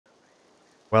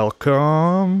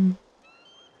Welcome.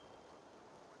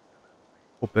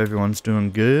 Hope everyone's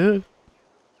doing good.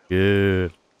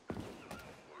 Good.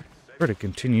 We're to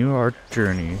continue our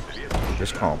journey to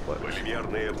this complex.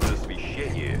 Полимерное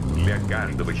просвещение для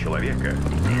каждого человека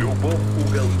в любом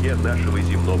уголке нашего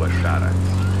земного шара.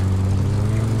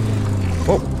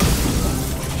 Oh.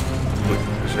 Wait,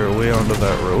 is there a way onto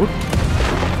that road?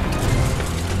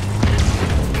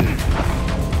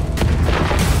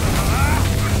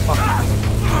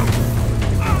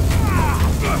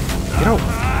 Get out!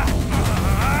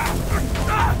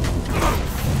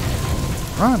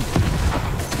 Run!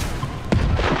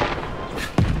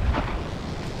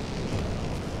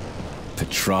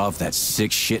 Petrov, that sick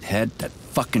shithead, that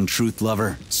fucking truth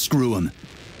lover, screw him.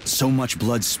 So much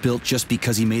blood spilt just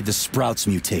because he made the sprouts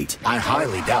mutate. I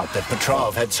highly doubt that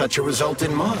Petrov had such a result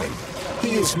in mind.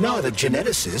 He is not a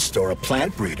geneticist or a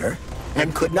plant breeder,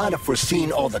 and could not have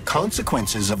foreseen all the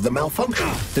consequences of the malfunction.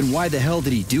 Then why the hell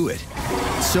did he do it?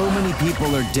 So many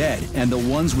people are dead, and the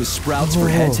ones with sprouts for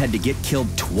heads had to get killed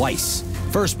twice.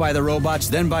 First by the robots,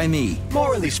 then by me.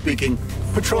 Morally speaking,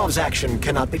 Petrov's action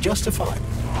cannot be justified.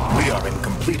 We are in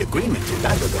complete agreement in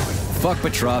that regard. Fuck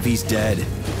Petrov, he's dead.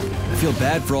 I feel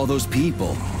bad for all those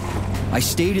people. I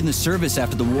stayed in the service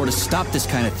after the war to stop this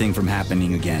kind of thing from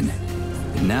happening again.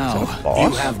 And now...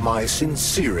 You have my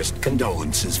sincerest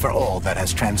condolences for all that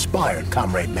has transpired,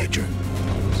 Comrade Major.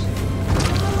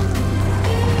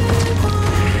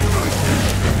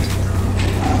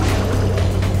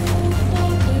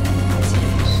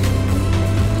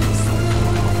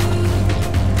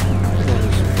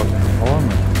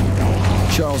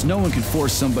 Charles, no one can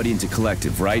force somebody into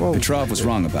collective, right? Whoa. Petrov was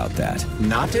wrong about that.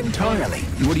 Not entirely.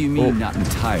 What do you mean, not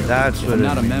entirely? That's if what I'm it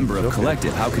not a means. member of Okay.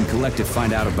 collective, how can collective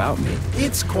find out about me?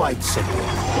 It's quite simple.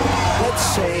 Let's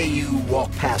say you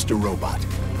walk past a robot.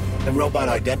 The robot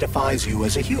identifies you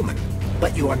as a human,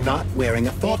 but you are not wearing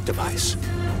a thought device.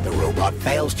 The robot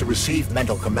fails to receive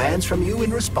mental commands from you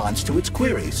in response to its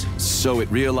queries. So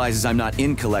it realizes I'm not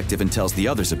in collective and tells the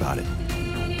others about it.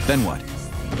 Then what?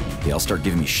 They all start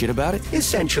giving me shit about it?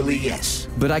 Essentially, yes.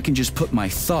 But I can just put my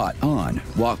thought on,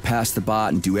 walk past the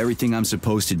bot and do everything I'm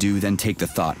supposed to do, then take the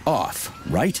thought off,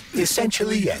 right?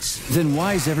 Essentially, yes. Then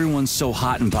why is everyone so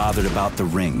hot and bothered about the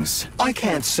rings? I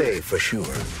can't say for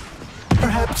sure.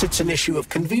 Perhaps it's an issue of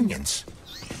convenience.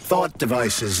 Thought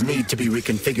devices need to be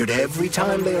reconfigured every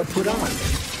time they are put on.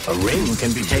 A ring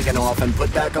can be taken off and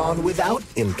put back on without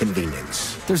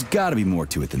inconvenience. There's gotta be more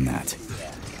to it than that.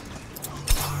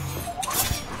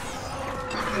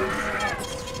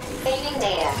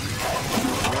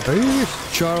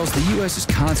 Charles, the U.S. is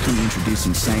constantly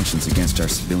introducing sanctions against our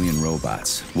civilian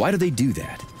robots. Why do they do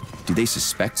that? Do they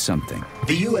suspect something?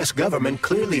 The U.S. government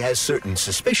clearly has certain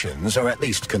suspicions, or at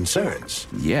least concerns.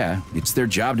 Yeah, it's their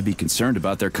job to be concerned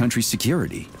about their country's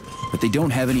security. But they don't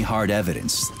have any hard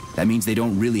evidence. That means they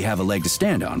don't really have a leg to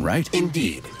stand on, right?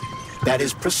 Indeed. That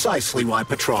is precisely why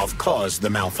Petrov caused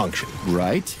the malfunction.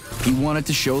 Right? He wanted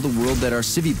to show the world that our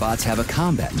Civibots have a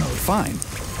combat mode, fine.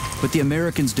 But the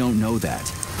Americans don't know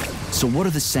that. So what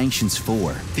are the sanctions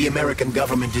for? The American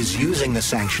government is using the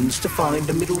sanctions to find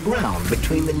a middle ground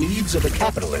between the needs of the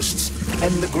capitalists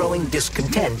and the growing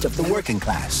discontent of the working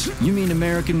class. You mean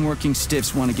American working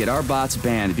stiffs want to get our bots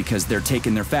banned because they're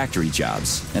taking their factory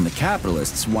jobs, and the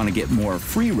capitalists want to get more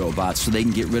free robots so they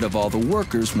can get rid of all the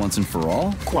workers once and for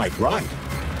all? Quite right.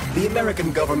 The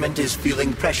American government is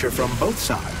feeling pressure from both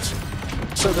sides.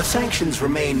 So the sanctions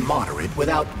remain moderate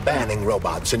without banning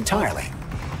robots entirely.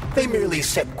 They merely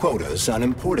set quotas on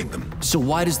importing them. So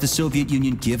why does the Soviet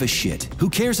Union give a shit? Who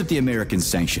cares if the Americans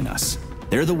sanction us?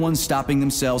 They're the ones stopping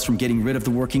themselves from getting rid of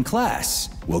the working class.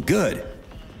 Well, good.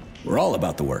 We're all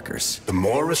about the workers. The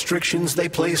more restrictions they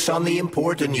place on the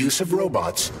import and use of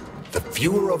robots, the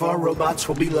fewer of our robots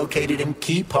will be located in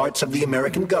key parts of the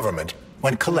American government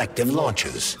when collective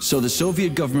launches. So the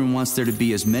Soviet government wants there to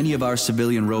be as many of our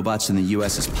civilian robots in the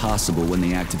US as possible when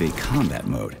they activate combat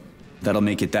mode. That'll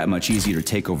make it that much easier to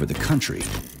take over the country.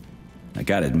 I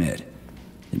gotta admit,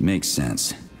 it makes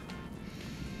sense.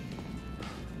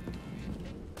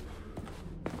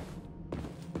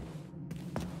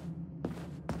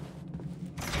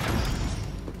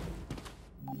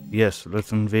 Yes,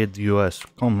 let's invade the US.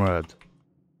 Comrade.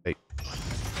 Hey.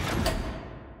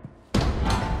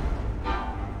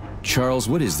 Charles,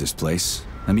 what is this place?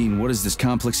 I mean, what is this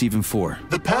complex even for?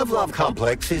 The Pavlov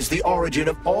complex is the origin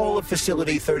of all of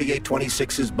Facility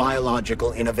 3826's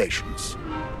biological innovations.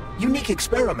 Unique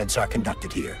experiments are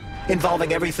conducted here,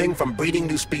 involving everything from breeding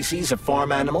new species of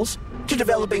farm animals to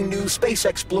developing new space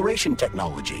exploration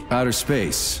technology. Outer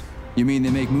space. You mean they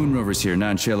make moon rovers here,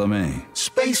 not Chalamet?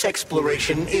 Space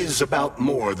exploration is about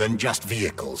more than just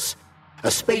vehicles.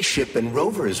 A spaceship and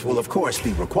rovers will of course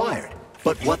be required.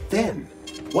 But what then?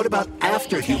 What about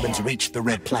after humans reach the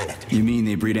Red Planet? You mean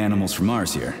they breed animals from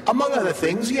Mars here? Among other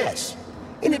things, yes.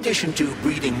 In addition to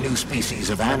breeding new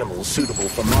species of animals suitable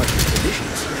for Martian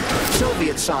conditions,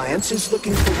 Soviet science is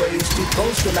looking for ways to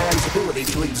bolster man's ability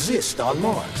to exist on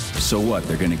Mars. So what,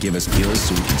 they're gonna give us gills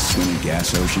so we can swim in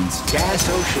gas oceans? Gas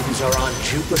oceans are on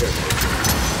Jupiter,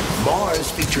 Major.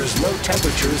 Mars features low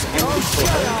temperatures and lethal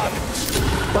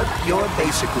hurricanes. But you're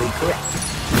basically correct.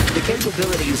 The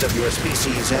capabilities of your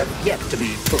species have yet to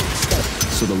be fully studied.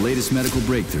 So the latest medical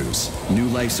breakthroughs, new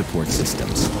life support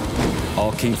systems,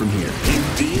 all came from here.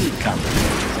 Indeed,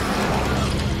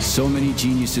 Commander. So many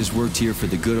geniuses worked here for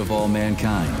the good of all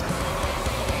mankind.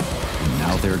 And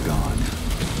now they're gone.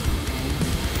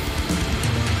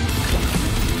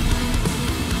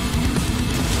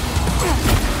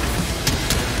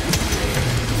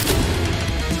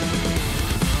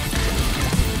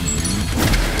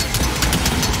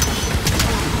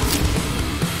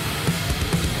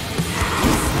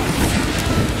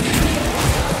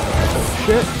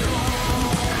 Shit.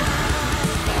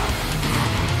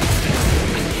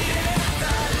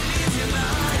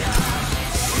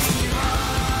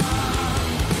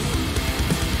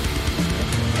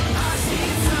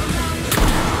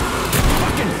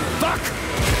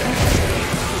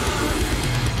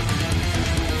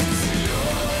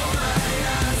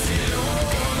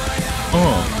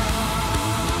 Whoa.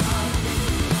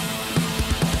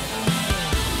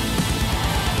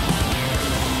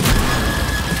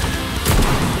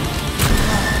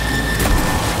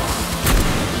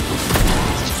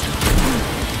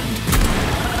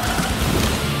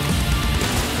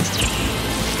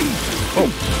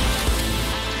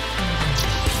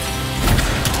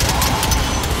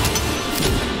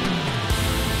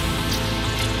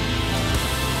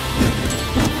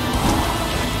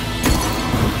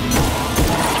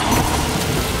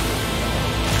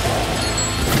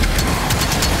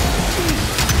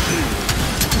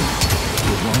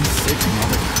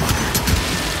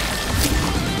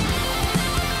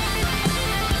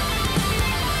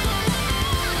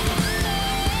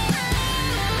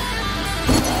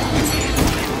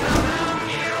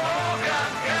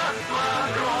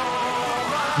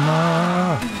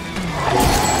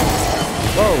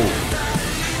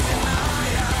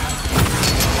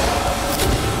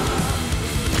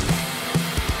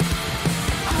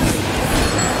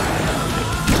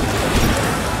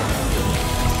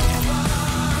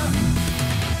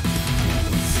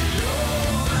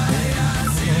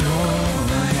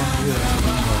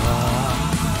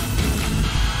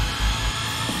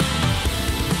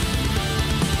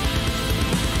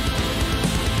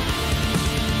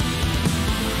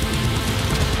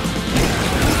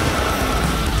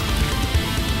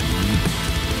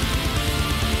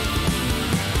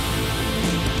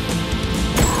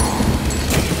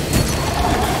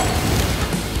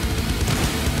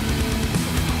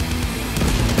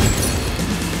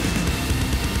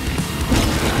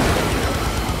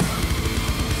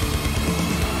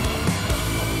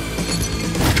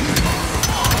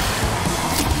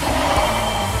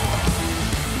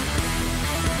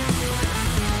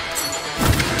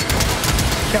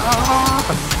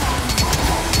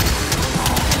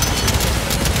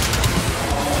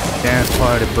 Dance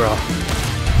party, bro.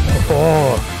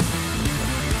 Oh.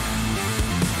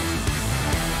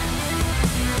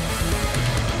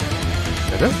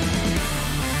 Is that it?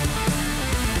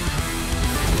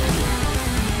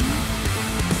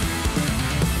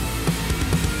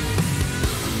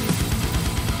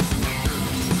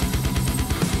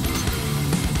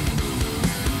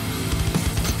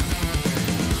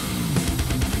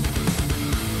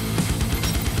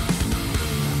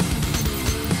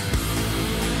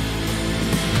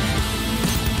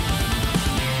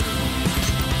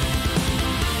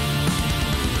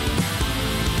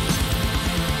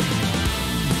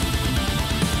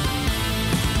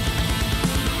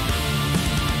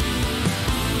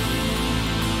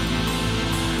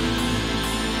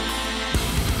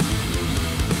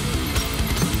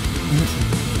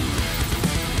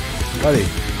 Buddy,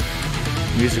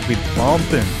 music be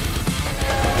bumping.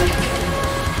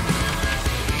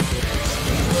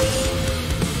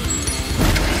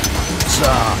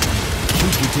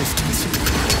 Keep your distance.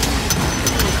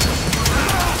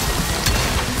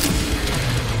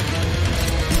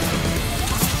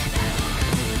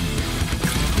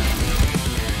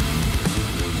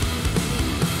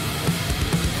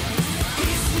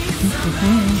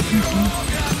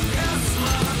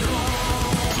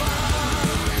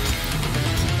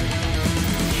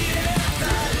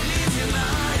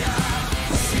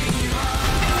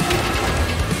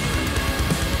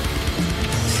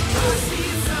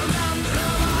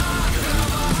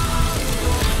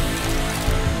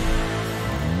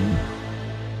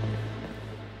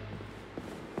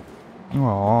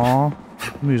 Aww.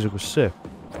 The music was sick.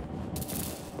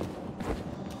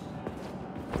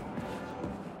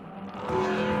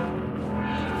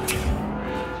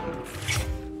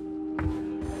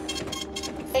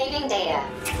 Saving data.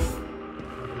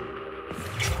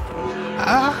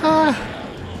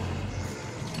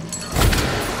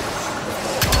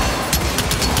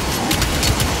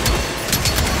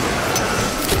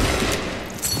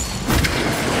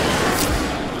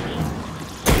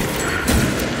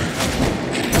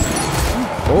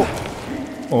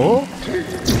 Oh.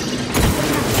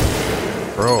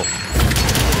 Bro.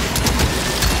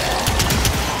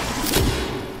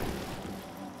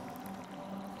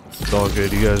 It's all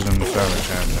good. You guys didn't stand a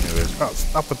chance anyways. Oh,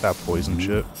 stop with that poison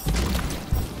shit.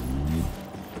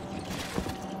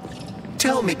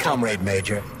 Tell me, Comrade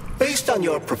Major, based on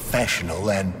your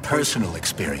professional and personal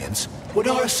experience, would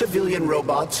our civilian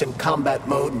robots in combat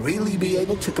mode really be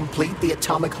able to complete the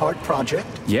Atomic Heart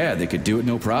project? Yeah, they could do it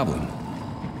no problem.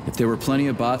 If there were plenty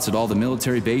of bots at all the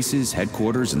military bases,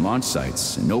 headquarters, and launch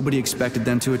sites, and nobody expected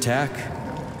them to attack,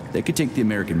 they could take the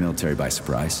American military by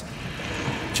surprise.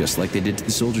 Just like they did to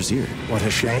the soldiers here. What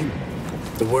a shame.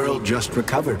 The world just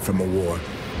recovered from a war,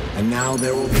 and now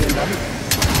there will be another.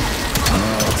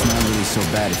 Well, it's not really so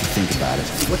bad if you think about it.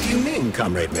 What do you mean,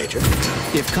 Comrade Major?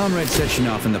 If Comrade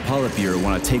Sechenov and the Politburo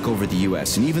want to take over the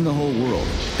US and even the whole world,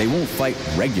 they won't fight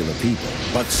regular people.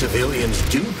 But civilians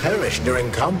do perish during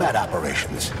combat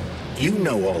operations. You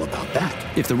know all about that.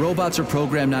 If the robots are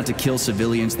programmed not to kill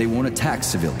civilians, they won't attack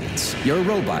civilians. You're a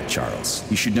robot, Charles.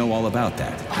 You should know all about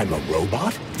that. I'm a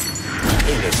robot?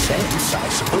 In a sense, I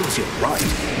suppose you're right.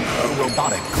 A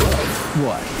robotic glove.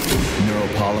 What?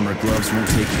 Neuropolymer gloves won't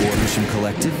take orders from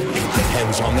Collective? It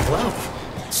depends on the glove.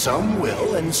 Some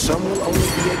will, and some will only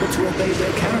be able to obey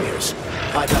their carriers.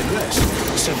 I digress.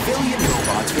 Civilian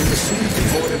robots will receive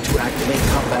the order to activate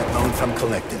combat mode from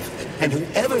Collective, and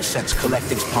whoever sets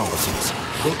Collective's policies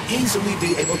will easily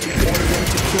be able to order them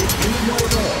to kill anyone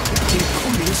at all,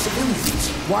 including civilians.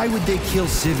 Why would they kill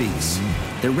civvies?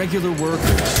 They're regular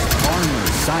workers,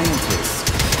 farmers, scientists.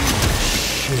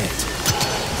 Shit.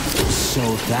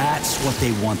 So that's what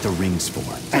they want the rings for.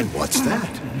 And what's that?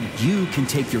 You can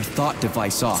take your thought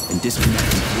device off and disconnect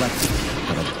from Collective,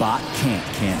 but a bot can't,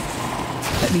 can it?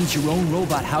 That means your own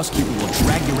robot housekeeper will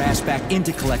drag your ass back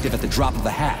into Collective at the drop of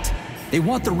a hat. They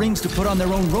want the rings to put on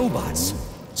their own robots,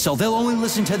 so they'll only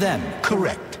listen to them.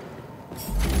 Correct.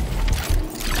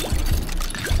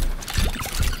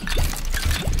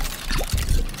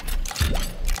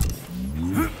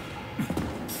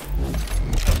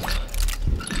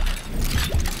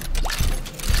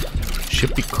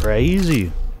 Should be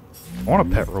crazy. I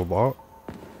want a pet robot.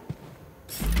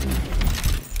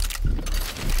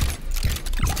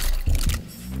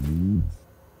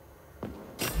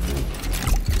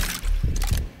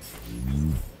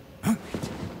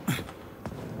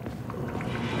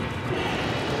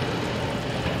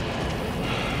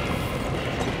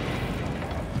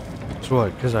 So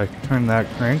what, because I turned that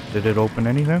crank, did it open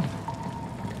anything?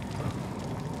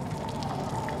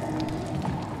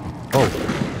 Oh,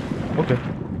 okay.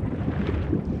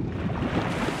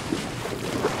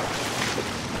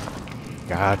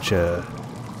 Gotcha.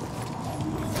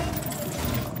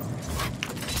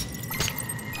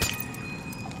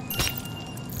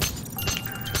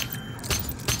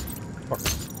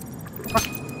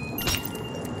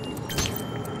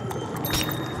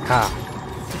 Ha.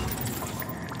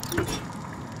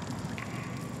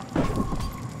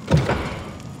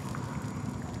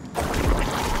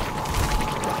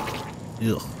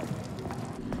 Ugh.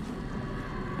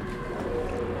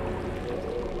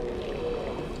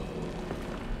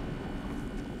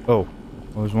 Oh,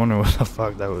 I was wondering what the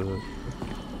fuck that was. What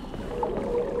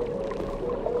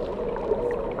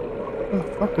the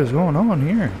fuck is going on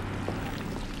here?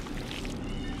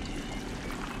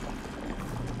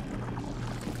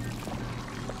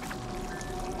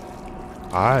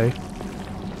 Hi.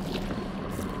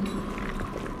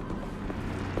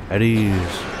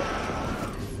 Eddies.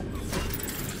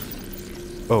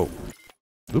 Oh.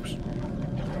 Oops.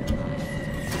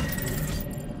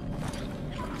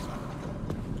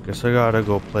 Guess I gotta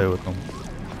go play with them.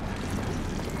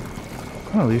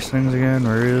 Oh, these things again,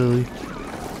 really?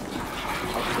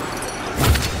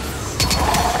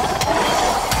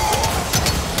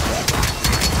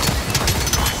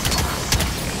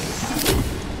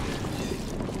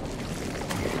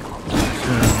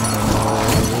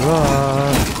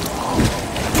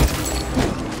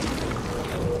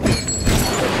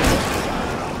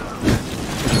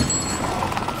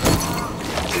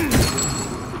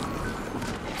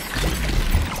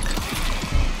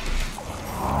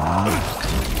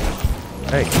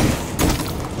 Hey.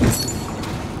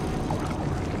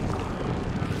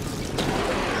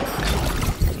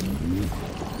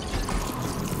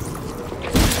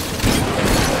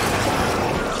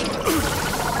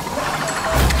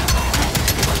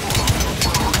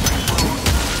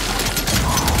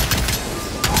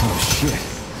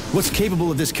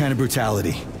 capable of this kind of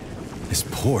brutality. This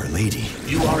poor lady.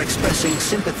 You are expressing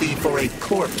sympathy for a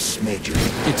corpse, Major.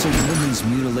 It's a woman's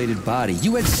mutilated body.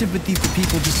 You had sympathy for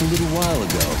people just a little while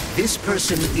ago. This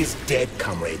person is dead,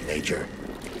 Comrade Major.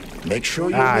 Make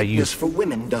sure your witness for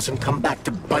women doesn't come back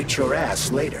to bite your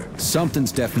ass later.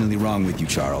 Something's definitely wrong with you,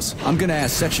 Charles. I'm gonna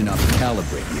ask Sechenov to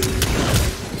calibrate you.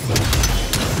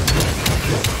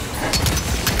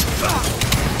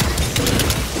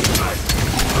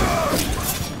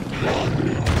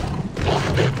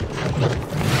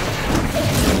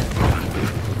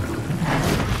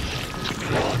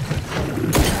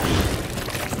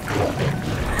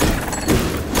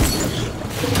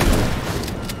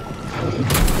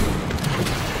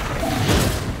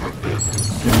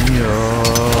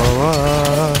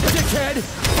 Dickhead!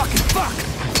 Fucking fuck!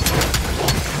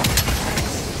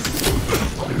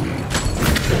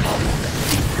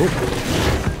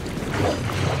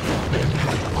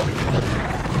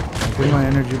 Give my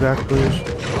energy back, please.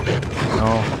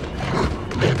 No.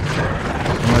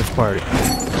 Let's party.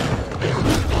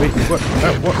 Wait, what?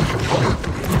 What?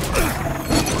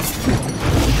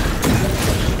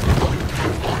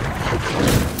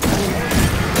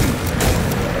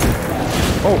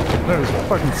 Oh, there's a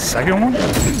fucking second one?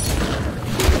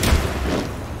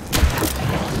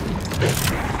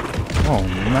 Oh,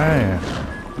 man.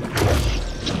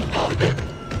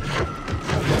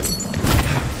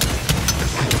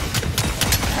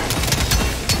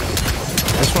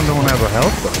 This one don't have a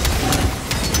health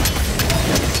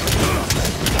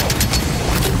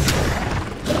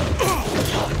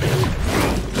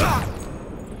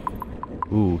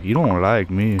though. Ooh, he don't like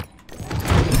me.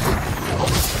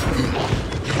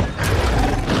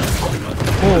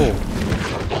 Oh.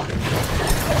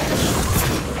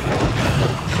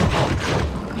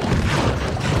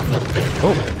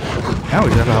 Oh. Now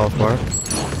he's at a health bar.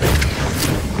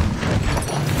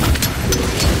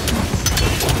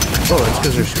 Oh, that's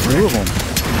because there's two of them.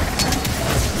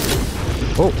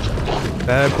 Oh.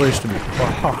 Bad place to be.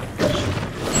 Aha.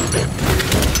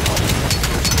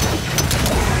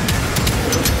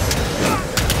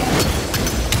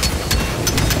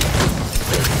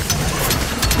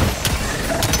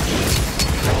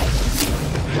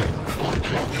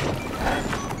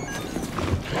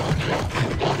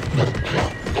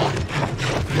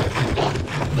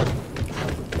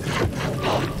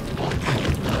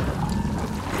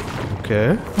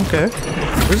 Okay, okay.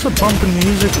 There's a bump in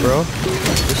music, bro.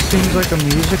 This seems like a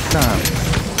music time.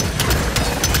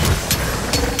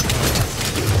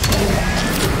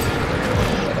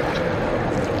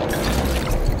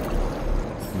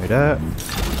 Give me that.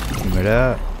 Give me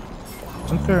that.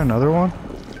 Isn't there another one?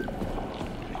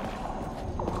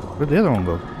 Where'd the other one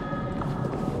go?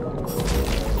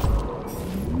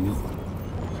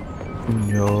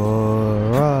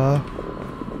 Senora.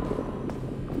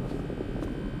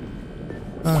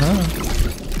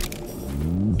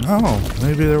 Oh,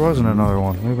 maybe there wasn't another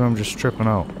one. Maybe I'm just tripping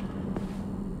out.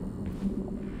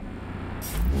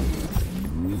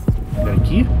 Got a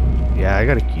key? Yeah, I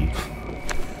got a key.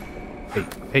 Hey,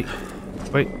 hey.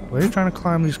 Wait, why are you trying to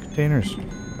climb these containers?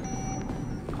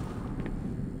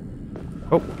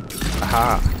 Oh,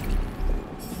 aha.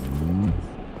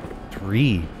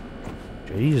 3.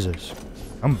 Jesus.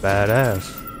 I'm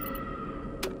badass.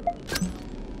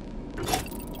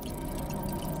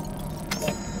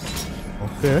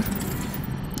 Okay.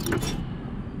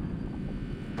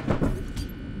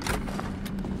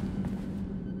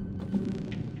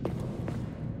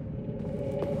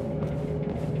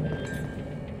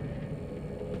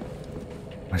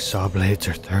 My saw blades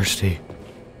are thirsty.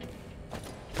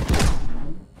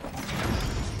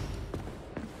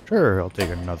 Sure, I'll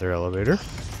take another elevator.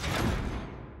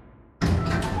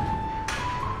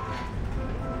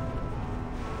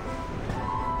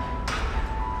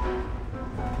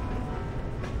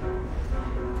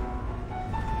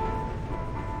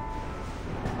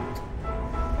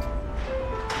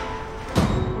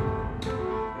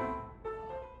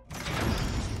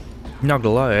 Not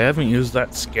gonna lie, I haven't used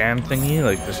that scan thingy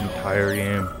like this entire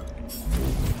game.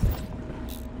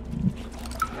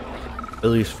 At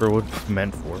least for what it's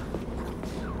meant for.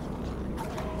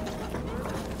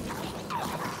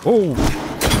 Whoa!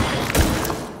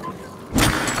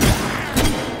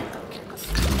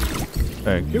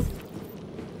 Thank you.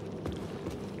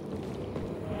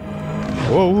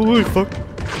 Whoa, holy fuck.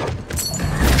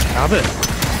 Stop it.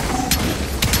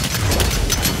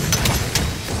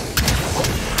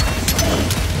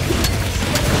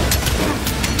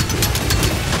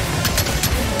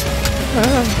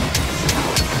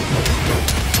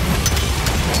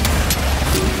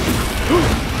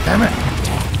 Damn it!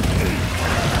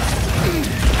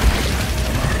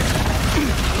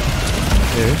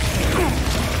 Okay.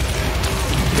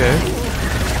 Okay.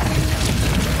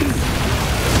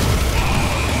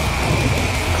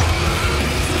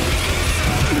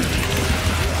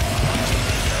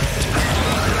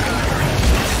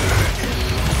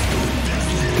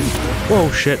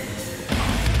 Whoa, shit.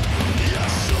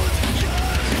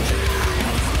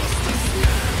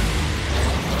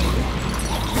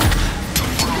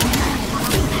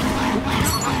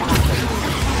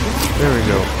 There we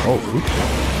go. Oh, oops.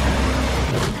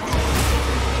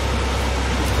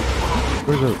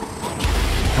 Where's the... I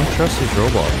don't trust these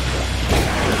robots.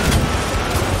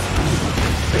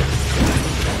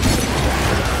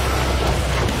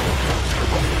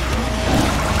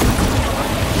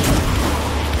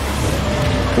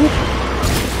 Oop.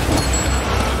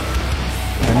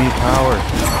 I need power.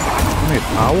 I need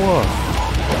power.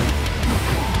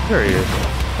 There he is.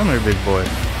 Come here, big boy.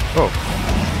 Oh.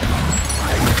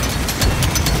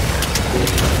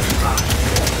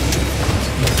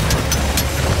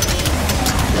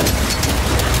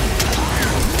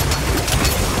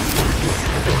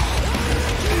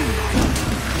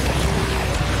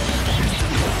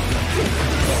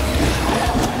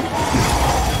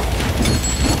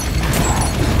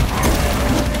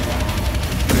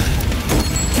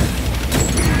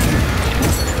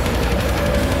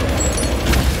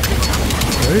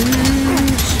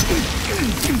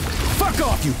 Fuck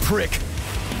off, you prick!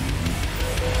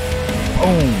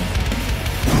 Boom.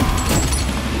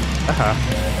 Aha.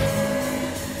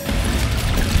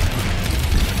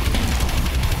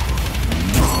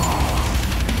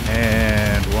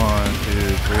 And 1, 2,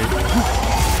 3.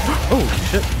 Oh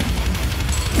shit.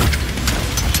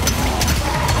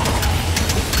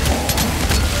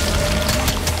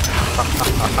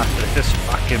 This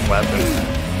fucking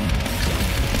weapon.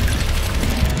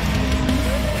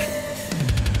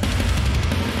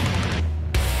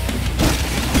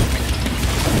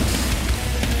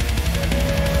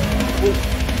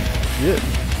 Shit.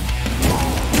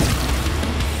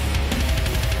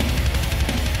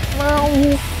 Wow.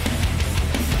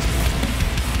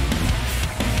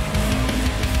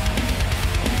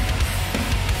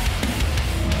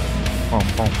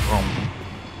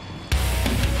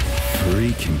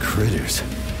 Freaking critters.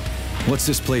 What's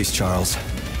this place, Charles?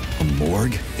 A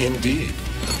morgue? Indeed.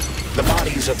 The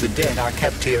bodies of the dead are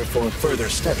kept here for further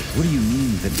study. What do you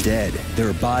mean, the dead? There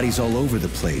are bodies all over the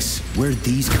place. Where'd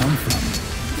these come from?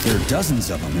 There are dozens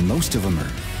of them, and most of them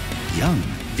are young.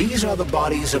 These are the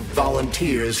bodies of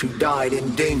volunteers who died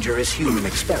in dangerous human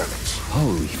experiments.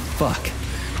 Holy fuck.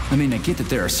 I mean, I get that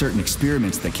there are certain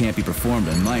experiments that can't be performed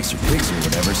on mice or pigs or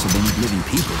whatever, so they need living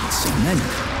people, but so many.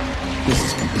 This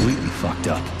is completely fucked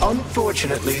up.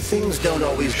 Unfortunately, things don't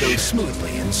always go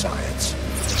smoothly in science.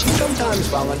 Sometimes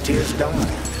volunteers die.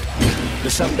 The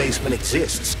sub-basement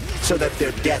exists so that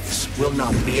their deaths will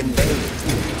not be in vain.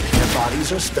 Their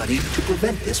bodies are studied to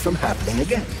prevent this from happening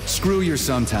again. Screw your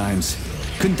sometimes.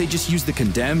 Couldn't they just use the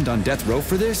condemned on death row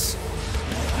for this?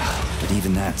 But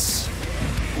even that's...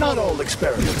 Not all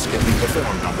experiments can be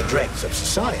performed on the dregs of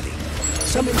society.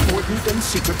 Some important and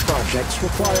secret projects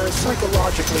require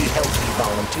psychologically healthy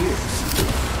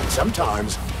volunteers.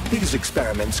 Sometimes, these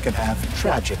experiments can have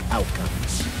tragic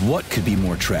outcomes. What could be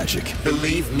more tragic?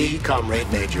 Believe me,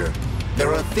 Comrade Major,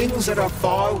 there are things that are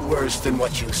far worse than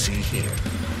what you see here.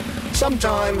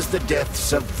 Sometimes the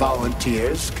deaths of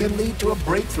volunteers can lead to a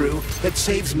breakthrough that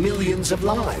saves millions of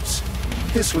lives.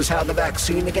 This was how the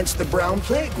vaccine against the brown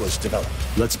plague was developed.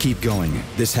 Let's keep going.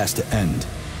 This has to end.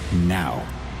 Now.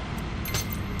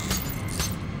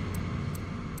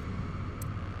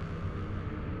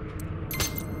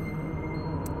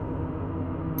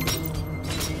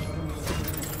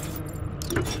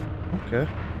 Okay.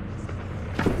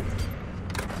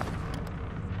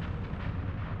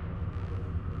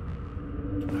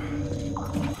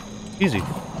 Easy.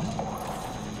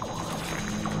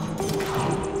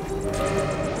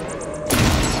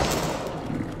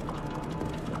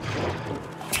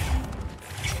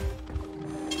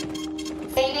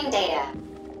 Saving data.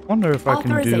 Wonder if I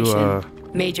can do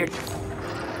Major.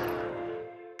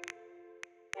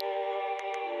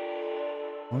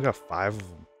 Only got 5 of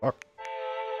them. Fuck.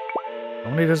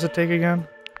 How many does it take again?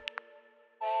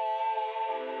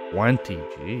 20.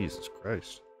 Jesus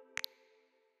Christ.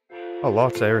 Oh,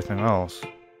 lots of everything else.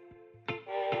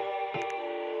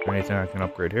 Anything I can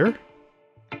upgrade here?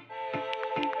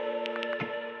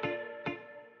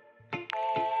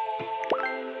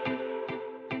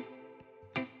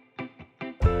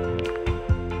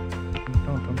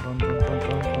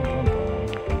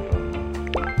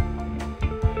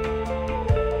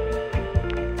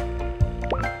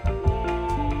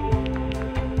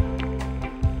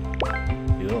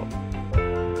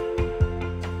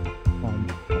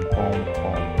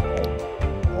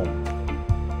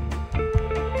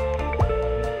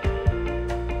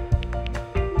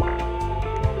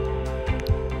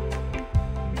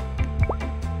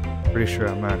 Pretty sure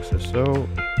I maxed this out.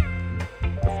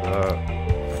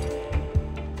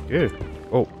 Good.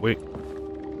 Oh, wait.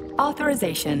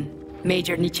 Authorization.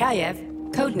 Major Nechayev,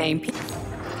 codename P.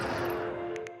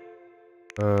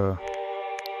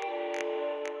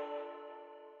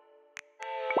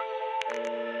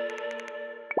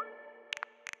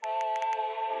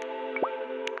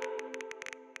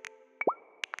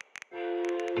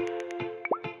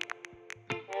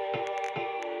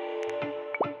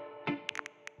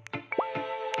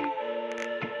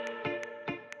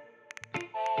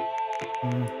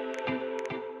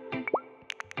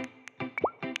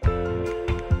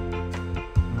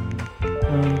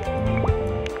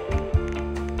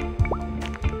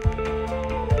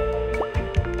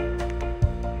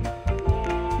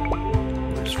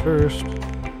 First,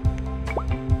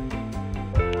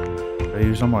 I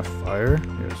use on my fire.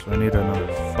 Yeah, so I need another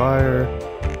fire.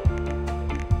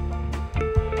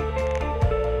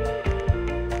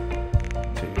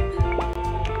 Take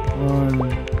 1,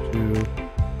 2,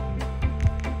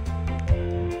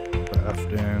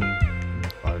 craft in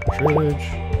cartridge.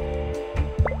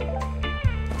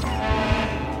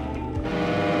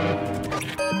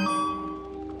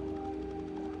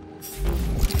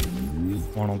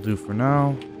 One will do for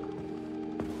now.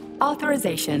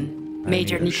 Authorization.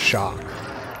 Major need a shock.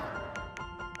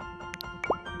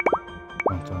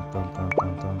 Dun, dun, dun, dun,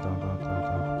 dun, dun, dun, dun,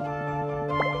 dun.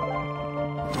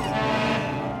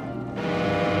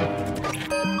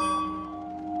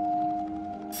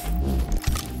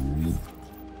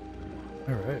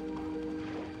 All right.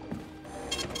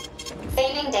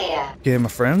 Saving data. Okay, my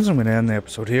friends, I'm going to end the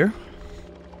episode here.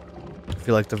 If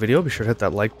you liked the video, be sure to hit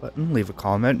that like button, leave a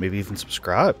comment, maybe even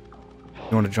subscribe. If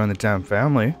you want to join the damn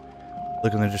family,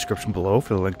 look in the description below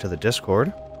for the link to the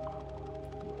Discord.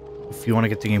 If you want to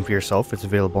get the game for yourself, it's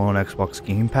available on Xbox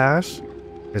Game Pass,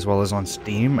 as well as on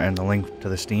Steam, and the link to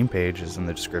the Steam page is in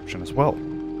the description as well.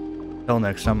 Till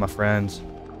next time, my friends.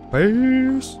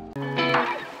 Peace!